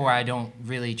 Therefore, I don't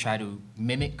really try to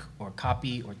mimic or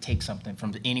copy or take something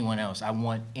from anyone else. I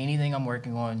want anything I'm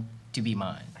working on to be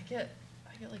mine. I get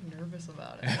like nervous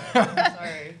about it. I'm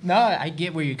sorry. No, I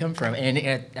get where you come from. And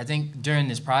I think during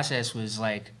this process was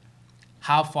like,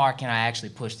 how far can I actually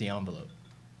push the envelope?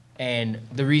 And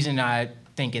the reason I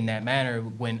think in that manner,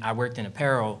 when I worked in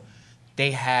apparel,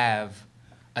 they have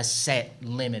a set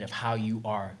limit of how you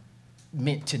are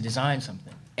meant to design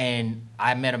something. And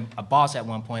I met a boss at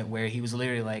one point where he was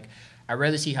literally like, I'd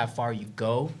rather see how far you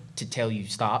go to tell you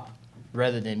stop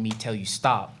rather than me tell you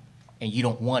stop and you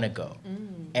don't want to go.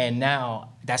 And now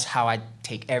that's how I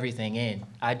take everything in.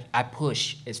 I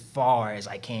push as far as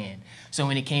I can. So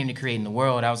when it came to creating the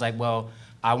world, I was like, well,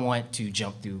 I want to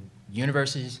jump through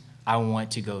universes. I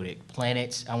want to go to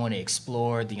planets. I want to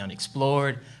explore the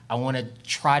unexplored. I want to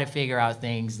try to figure out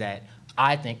things that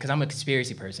I think, because I'm a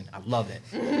conspiracy person, I love it.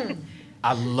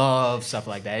 I love stuff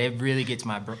like that. It really gets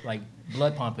my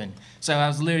blood pumping. So I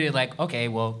was literally like, okay,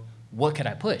 well, what could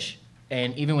I push?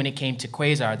 And even when it came to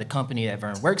Quasar, the company that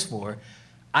Vern works for,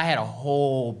 I had a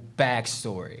whole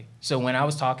backstory. So when I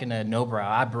was talking to Nobrow,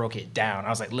 I broke it down. I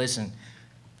was like, listen,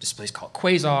 this place called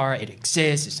Quasar, it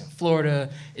exists, it's in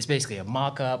Florida. It's basically a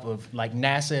mock-up of, like,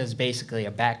 NASA is basically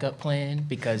a backup plan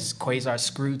because Quasar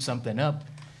screwed something up.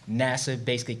 NASA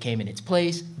basically came in its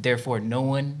place, therefore no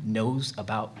one knows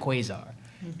about Quasar.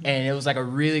 And it was like a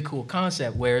really cool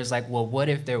concept where it's like, well, what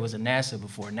if there was a NASA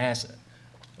before NASA?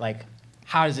 Like,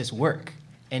 how does this work?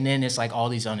 And then it's like all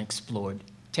these unexplored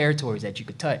territories that you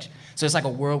could touch. So it's like a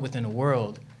world within a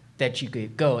world that you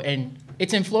could go. And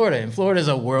it's in Florida, and Florida's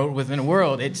a world within a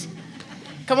world. It's,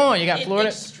 come on, you got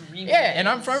Florida. Yeah, and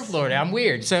I'm from Florida, I'm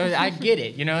weird, so I get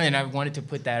it, you know, and I wanted to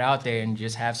put that out there and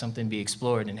just have something be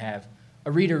explored and have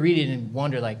a reader read it and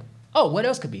wonder like, oh, what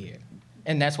else could be here?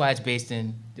 And that's why it's based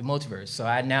in the multiverse. So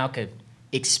I now could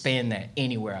expand that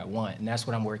anywhere I want, and that's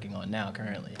what I'm working on now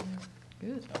currently.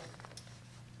 Good.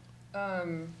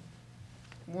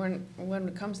 When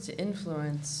it comes to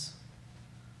influence,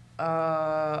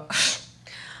 I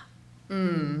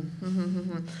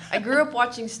grew up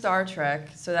watching Star Trek,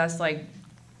 so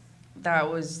that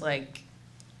was like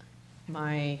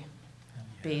my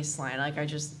baseline. Like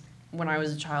when I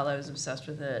was a child, I was obsessed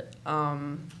with it.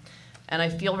 And I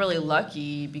feel really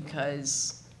lucky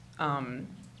because, I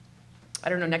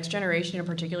don't know, Next Generation in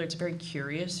particular, it's a very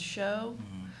curious show.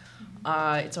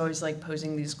 It's always like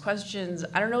posing these questions.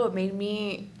 I don't know, it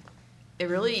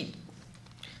really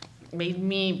made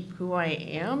me who I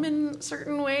am in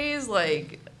certain ways.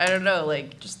 Like, I don't know,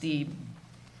 like just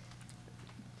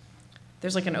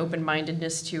there's like an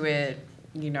open-mindedness to it,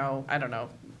 you know, I don't know.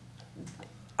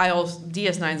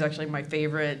 DS9 is actually my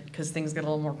favorite because things get a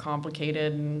little more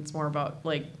complicated and it's more about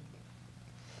like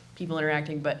people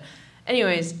interacting. But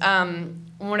anyways,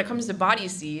 when it comes to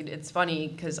Bodyseed, it's funny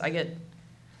because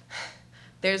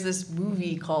there's this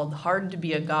movie called Hard to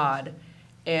Be a God,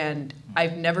 and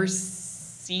I've never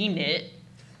seen it,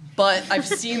 but I've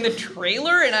seen the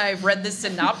trailer and I've read the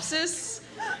synopsis.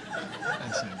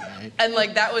 That's okay. And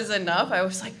like that was enough. I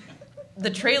was like,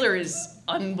 the trailer is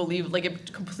unbelievable. Like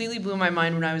it completely blew my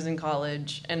mind when I was in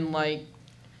college. And like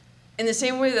in the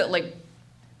same way that like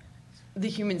the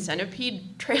Human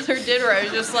Centipede trailer did, where I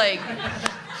was just like,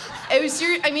 it was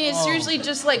it's seriously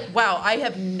just like, wow, I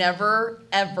have never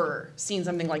ever seen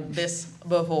something like this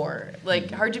before.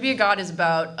 Like Hard to Be a God is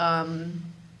about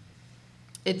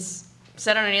it's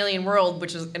set on an alien world,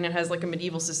 and it has like a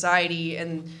medieval society,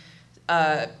 and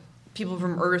people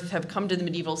from Earth have come to the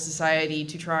medieval society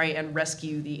to try and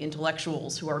rescue the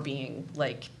intellectuals who are being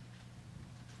like,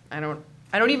 I don't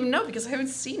even know because I haven't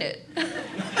seen it.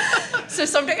 So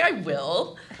someday I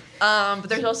will. But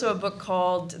there's also a book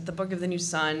called The Book of the New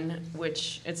Sun,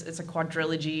 which it's a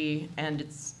quadrilogy, and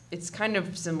it's kind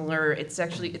of similar. It's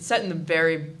set in the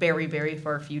very, very, very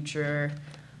far future,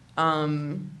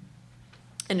 and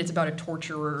it's about a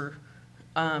torturer.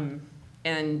 And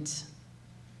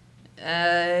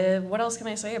what else can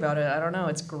I say about it? I don't know.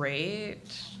 It's great,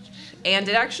 and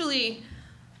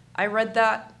I read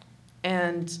that,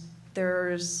 and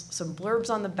there's some blurbs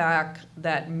on the back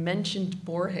that mentioned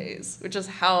Borges, which is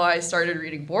how I started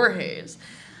reading Borges.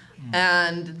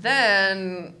 And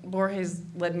then Borges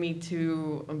led me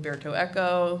to Umberto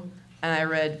Eco, and I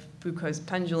read Foucault's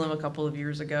Pendulum a couple of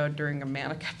years ago during a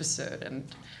manic episode, and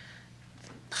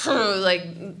like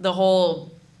my whole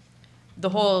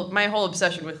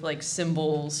obsession with like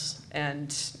symbols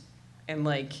and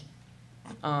like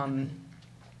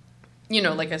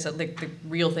like I said, like the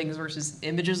real things versus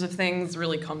images of things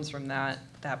really comes from that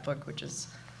book, which is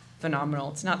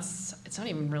phenomenal. It's not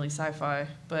even really sci-fi,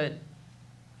 but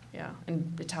yeah.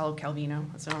 And Italo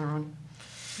Calvino, that's another one.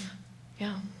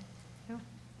 Yeah.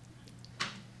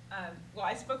 Well,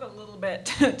 I spoke a little bit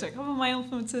to a couple of my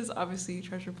influences. Obviously,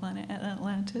 Treasure Planet and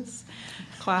Atlantis,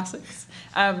 classics.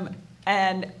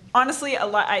 And honestly,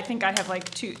 I think I have like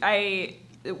two.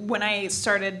 When I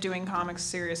started doing comics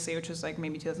seriously, which was like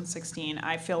maybe 2016,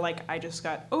 I feel like I just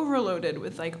got overloaded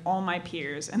with like all my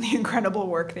peers and the incredible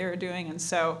work they were doing. And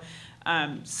so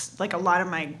like a lot of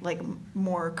my like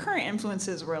more current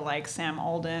influences were like Sam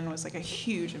Alden was like a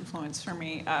huge influence for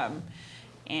me.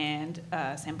 And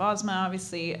Sam Bosma,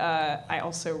 obviously. I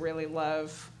also really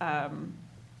love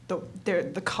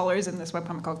the colors in this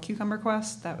webcomic called Cucumber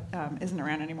Quest that isn't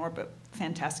around anymore, but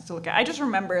fantastic to look at. I just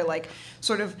remember like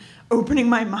sort of opening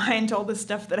my mind to all this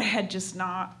stuff that I had just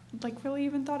not like really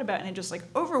even thought about, and it just like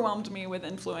overwhelmed me with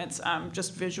influence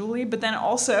just visually. But then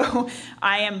also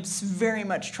I am very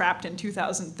much trapped in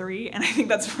 2003, and I think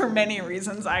that's for many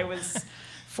reasons. I was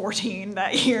 14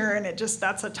 that year, and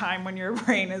that's a time when your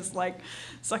brain is like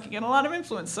sucking in a lot of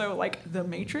influence. So like The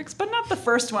Matrix, but not the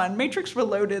first one. Matrix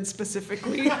Reloaded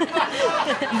specifically,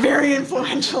 very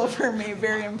influential for me,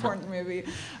 very important movie.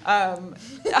 Yeah,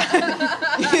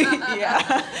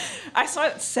 I saw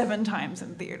it 7 times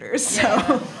in theaters. So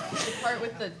the part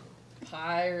with the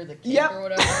pie or the cake or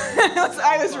whatever.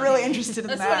 I was really interested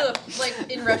in that. That's one of the, like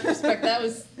in retrospect, that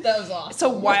was awesome. It's a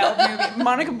wild movie.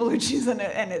 Monica Bellucci's in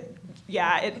it, and it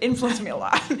influenced me a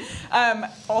lot.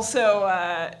 Also,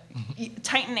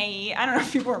 Titan AE. I don't know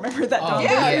if people remember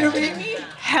that movie.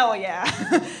 Hell yeah.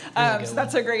 So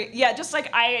that's a great, just like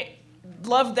I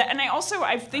love that. And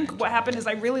I think what happened is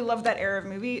I really love that era of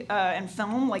movie and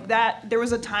film. Like that, there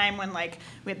was a time when like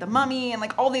we had The Mummy and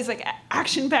like all these like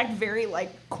action-packed, very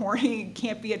like corny,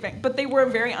 campy adventure, but they were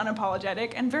very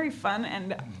unapologetic and very fun.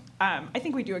 And I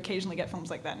think we do occasionally get films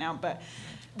like that now, but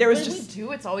there was when we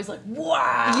do, it's always like,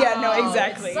 wow. Yeah, no,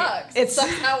 exactly. It sucks. It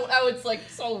sucks how it's like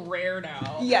so rare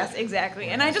now. Yes, exactly.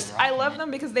 And I love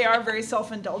them because they are very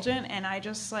self-indulgent, and I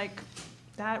just like,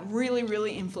 that really,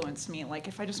 really influenced me. Like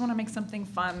if I just want to make something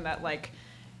fun that like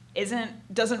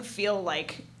doesn't feel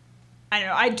like, I don't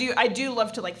know, I do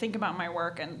love to like think about my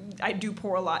work, and I do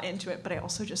pour a lot into it, but I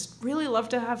also just really love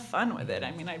to have fun with it.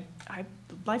 I mean,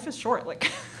 life is short,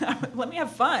 like let me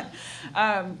have fun.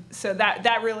 So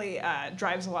that really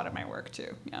drives a lot of my work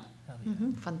too. Yeah.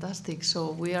 Mm-hmm. Fantastic.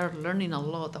 So we are learning a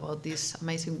lot about this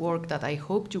amazing work that I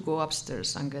hope you go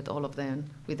upstairs and get all of them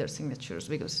with their signatures,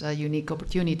 because it's a unique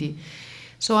opportunity.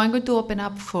 So I'm going to open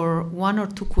up for 1 or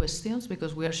 2 questions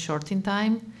because we are short in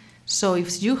time. So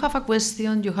if you have a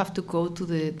question, you have to go to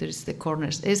there's the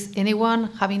corners. Is anyone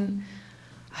having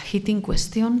a hitting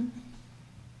question?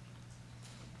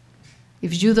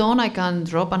 If you don't, I can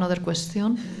drop another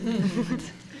question.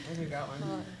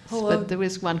 Hello. But there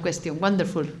is one question.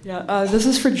 Wonderful. Yeah, this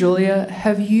is for Julia.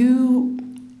 Have you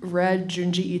read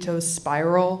Junji Ito's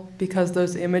Spiral? Because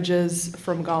those images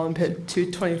from Golem Pit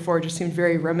 224 just seemed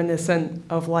very reminiscent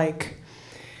of like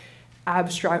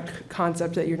abstract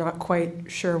concept that you're not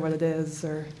quite sure what it is,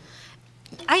 or.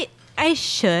 I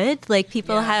should. Like,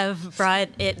 people have brought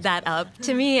that up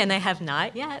to me, and I have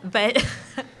not yet, but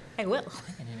I will.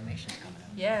 An animation's coming up.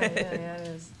 Yeah, it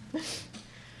is.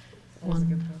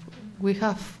 We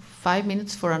have 5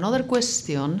 minutes for another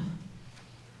question.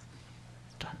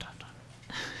 Dun, dun,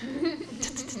 dun.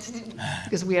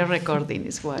 Because we are recording,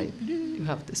 is why you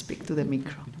have to speak to the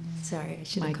micro. Sorry, I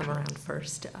should have come around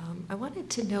first. I wanted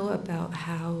to know about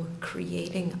how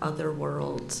creating other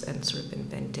worlds and sort of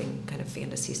inventing kind of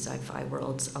fantasy sci-fi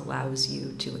worlds allows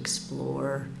you to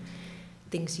explore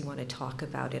things you want to talk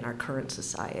about in our current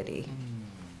society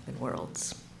and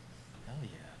worlds. Hell yeah.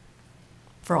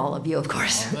 For all of you, of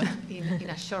course. In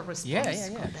a short response. Yeah.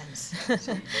 Condense.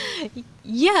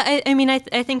 Yeah, I mean, I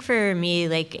think for me,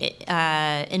 like,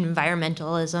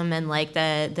 environmentalism and like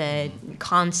the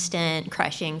constant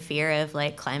crushing fear of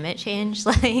like climate change,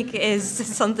 like, is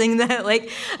something that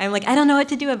like I'm like, I don't know what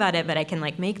to do about it, but I can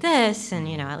like make this and,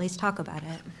 you know, at least talk about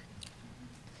it.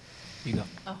 You go.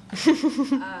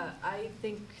 I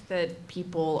think that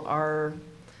people are.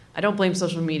 I don't blame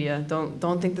social media.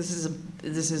 Don't think this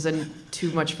is a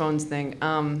too much phones thing.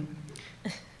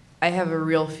 I have a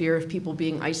real fear of people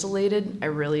being isolated. I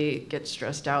really get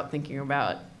stressed out thinking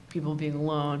about people being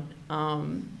alone,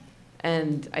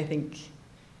 and I think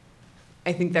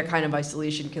that kind of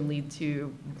isolation can lead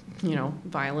to, you know,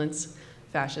 violence,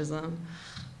 fascism.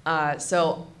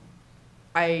 So,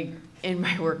 in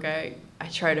my work I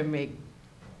try to make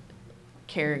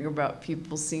caring about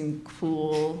people seem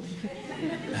cool.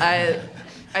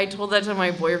 I told that to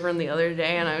my boyfriend the other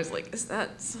day, and I was like, is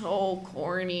that so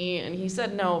corny? And he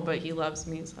said no, but he loves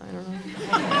me, so I don't know.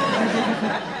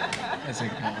 That's a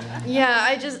good one. Yeah,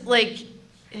 I just, like,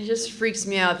 it just freaks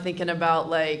me out thinking about,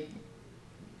 like,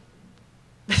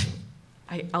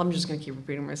 I'm just going to keep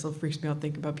repeating myself. Freaks me out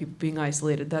thinking about people being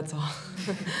isolated, that's all.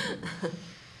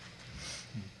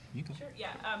 You go. Sure,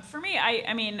 yeah. For me,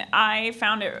 I mean, I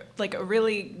found it like a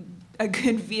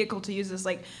good vehicle to use as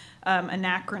like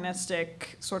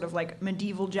anachronistic sort of like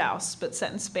medieval jousts, but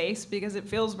set in space, because it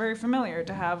feels very familiar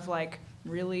to have like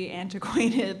really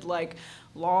antiquated like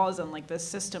laws and like this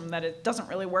system that it doesn't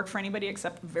really work for anybody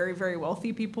except very, very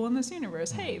wealthy people in this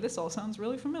universe. Hey, this all sounds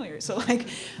really familiar. So like,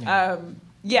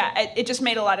 it just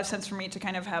made a lot of sense for me to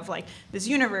kind of have like this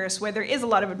universe where there is a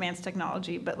lot of advanced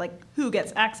technology, but like who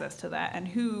gets access to that and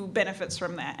who benefits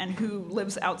from that and who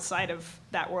lives outside of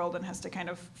that world and has to kind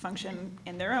of function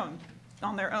on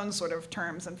their own sort of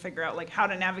terms and figure out like how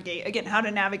to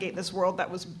navigate this world that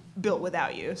was built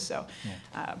without you. So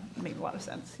it made a lot of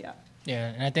sense. Yeah. Yeah,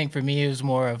 and I think for me it was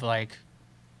more of like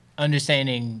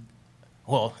understanding,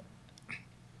 well,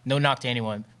 no knock to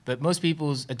anyone, but most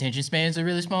people's attention spans are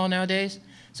really small nowadays.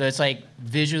 So it's like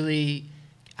visually,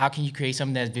 how can you create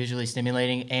something that's visually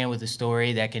stimulating and with a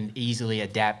story that can easily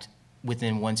adapt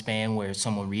within one span where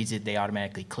someone reads it, they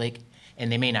automatically click,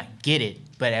 and they may not get it,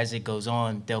 but as it goes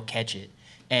on, they'll catch it.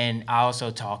 And I also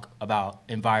talk about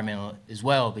environmental as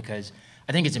well because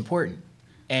I think it's important.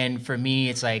 And for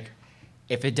me, it's like,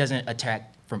 if it doesn't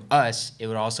attack from us, it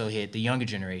would also hit the younger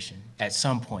generation at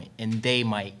some point, and they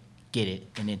might get it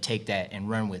and then take that and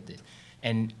run with it.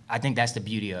 And I think that's the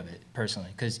beauty of it, personally,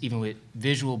 because even with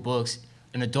visual books,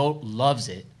 an adult loves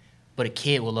it, but a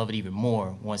kid will love it even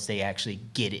more once they actually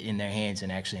get it in their hands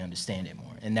and actually understand it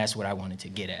more. And that's what I wanted to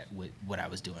get at with what I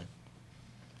was doing.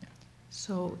 Yeah.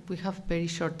 So we have very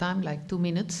short time, like 2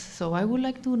 minutes. So I would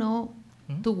like to know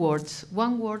 2 words.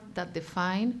 One word that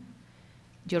define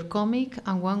your comic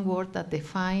and one word that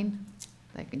define,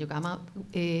 like you come out,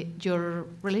 your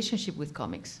relationship with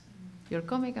comics. Your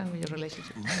comic and your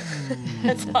relationship.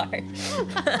 That's hard.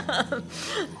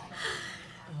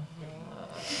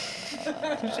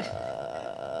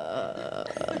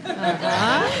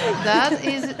 That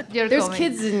is your There's comic.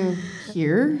 kids in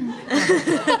here,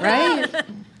 right?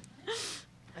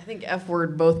 I think F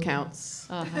word both counts.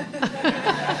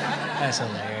 That's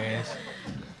hilarious.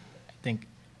 I think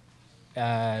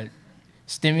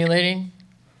stimulating,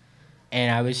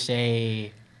 and I would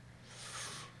say,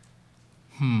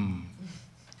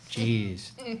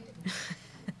 geez.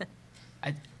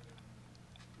 I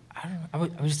don't know.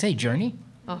 I would say journey.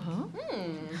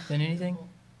 Than anything.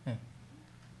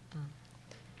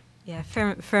 Yeah,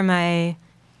 for my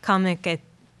comic, I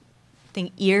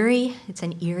think eerie. It's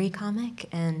an eerie comic,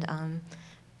 and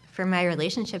for my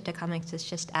relationship to comics, it's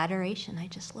just adoration. I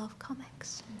just love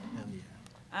comics.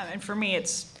 And for me,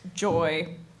 it's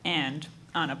joy and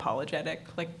unapologetic.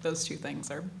 Like those two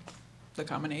things are the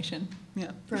combination.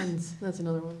 Yeah. Friends, that's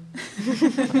another one.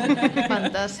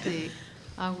 Fantastic.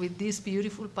 And with this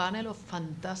beautiful panel of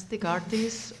fantastic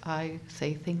artists, I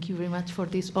say thank you very much for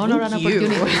this honor and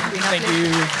opportunity. Thank you.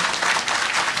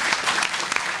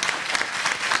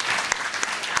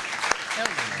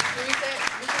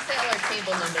 We can say all our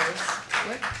table numbers.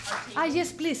 Ah,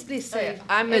 yes, please say.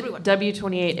 I'm everyone. at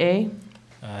W28A.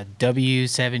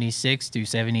 W76 through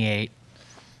 78.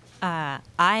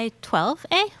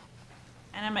 I-12A?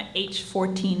 And I'm at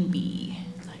H14B.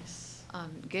 Nice.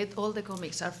 Get all the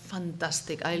comics are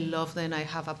fantastic. I love them. I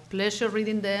have a pleasure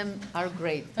reading them. Are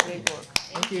great. Great work.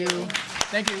 Thank you.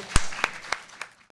 Thank you.